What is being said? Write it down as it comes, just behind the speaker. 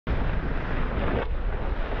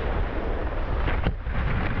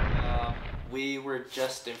We were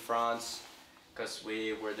just in France because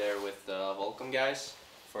we were there with the Volcom guys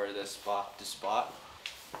for the spot.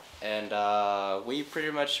 And we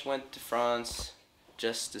pretty much went to France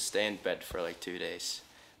just to stay in bed for like 2 days.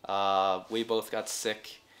 We both got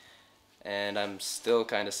sick, and I'm still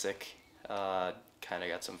kind of sick. Kind of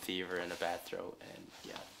got some fever and a bad throat, and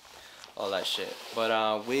yeah, all that shit.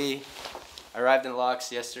 But we arrived in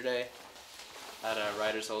Laax yesterday at a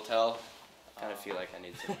Riders Hotel. Kind of feel like I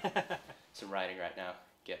need some riding right now.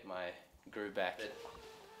 Get my groove back.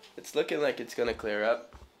 It's looking like it's gonna clear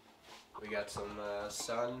up. We got some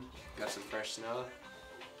sun, got some fresh snow.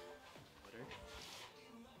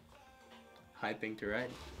 Hyping to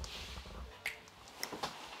ride.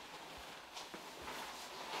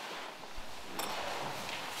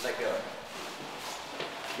 Let go.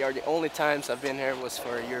 Yeah, the only times I've been here was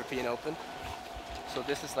for a European Open. So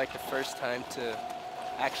this is like the first time to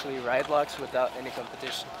actually ride Laax without any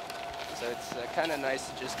competition. So it's kind of nice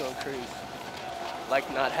to just go and cruise. Like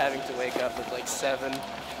not having to wake up at like 7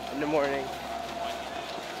 in the morning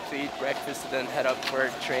to eat breakfast and then head up for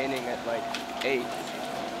training at like 8.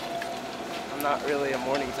 I'm not really a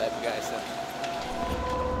morning type of guy, so.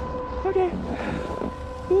 Okay.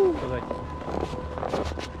 Woo.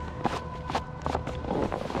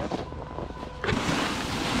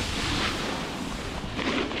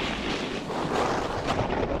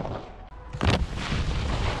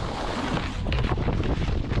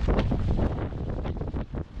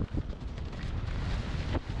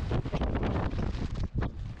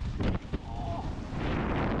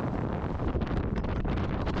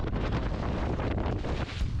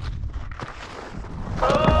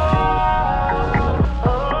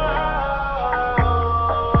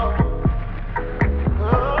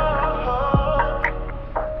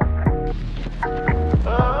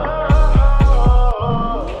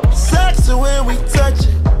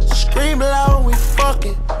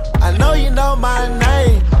 My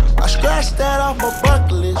name, I scratched that off my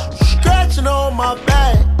bucket list. Scratching on my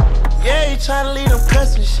back. Yeah, you tryna leave them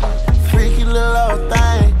cussing shit. Freaky little old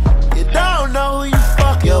thing. You don't know who you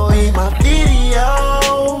fucking with. You'll be my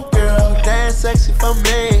video, girl. Dance sexy for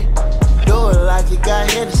me. Do it like you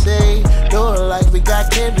got Hennessy. Do it like we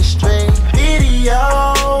got chemistry.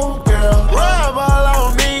 Video, girl. Rub all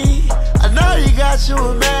on me. I know you got you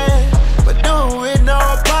a man, but do it with no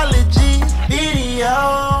apology.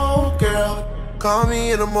 Video, girl. Call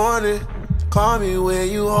me in the morning, call me when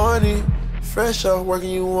you horny. Fresh off working,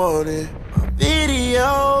 you want it.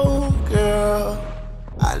 Video, girl.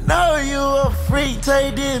 I know you a freak,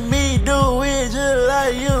 take this, me, do it just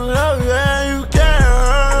like you love it and you can.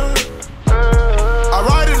 I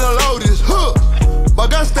ride in the Lotus, my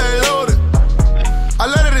gun stay loaded. I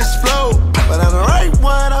let it explode, but I'm the right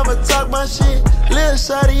one, I'ma talk my shit. Little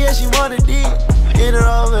shawty, yeah, she wanted it. Get her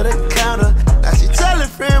over the counter. Now she tellin'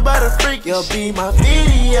 friend about the freak. You'll be my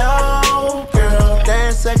video, girl.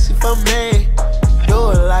 Dance sexy for me.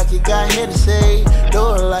 Do it like you got Hennessy.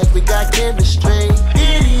 Do it like we got chemistry.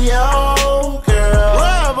 Video, girl.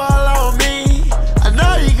 Rub all on me. I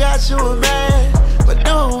know you got you a man, but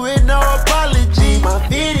do it with no apology. My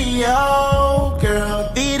video,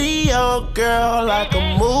 girl. Video, girl. Like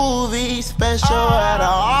a movie special at an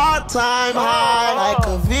all-time high. Like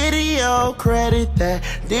a video credit that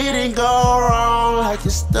didn't go wrong, like you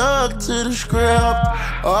stuck to the script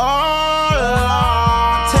all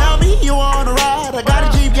along. Tell me you wanna ride, I got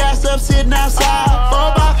a Jeep gassed up sitting outside.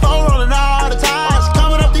 4x4 rolling all the time. She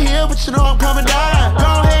coming up the hill, but you know I'm coming down.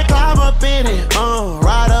 Go ahead, climb up in it,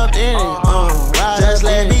 ride up in it, ride. Just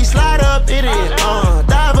let me slide up in it,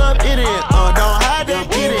 dive up in it, don't hide to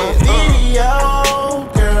get it. Video,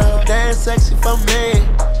 girl, dance sexy for me.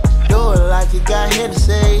 Do it like you got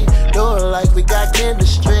Hennessy. Do it like we got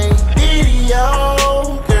chemistry. Video,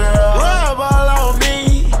 girl. Rub all on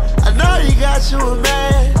me. I know you got you a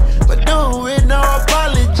man, but do it with no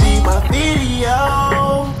apology. My video,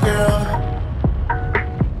 girl.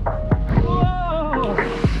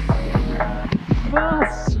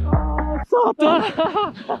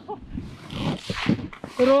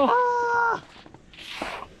 Bra!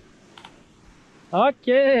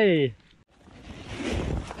 Okej!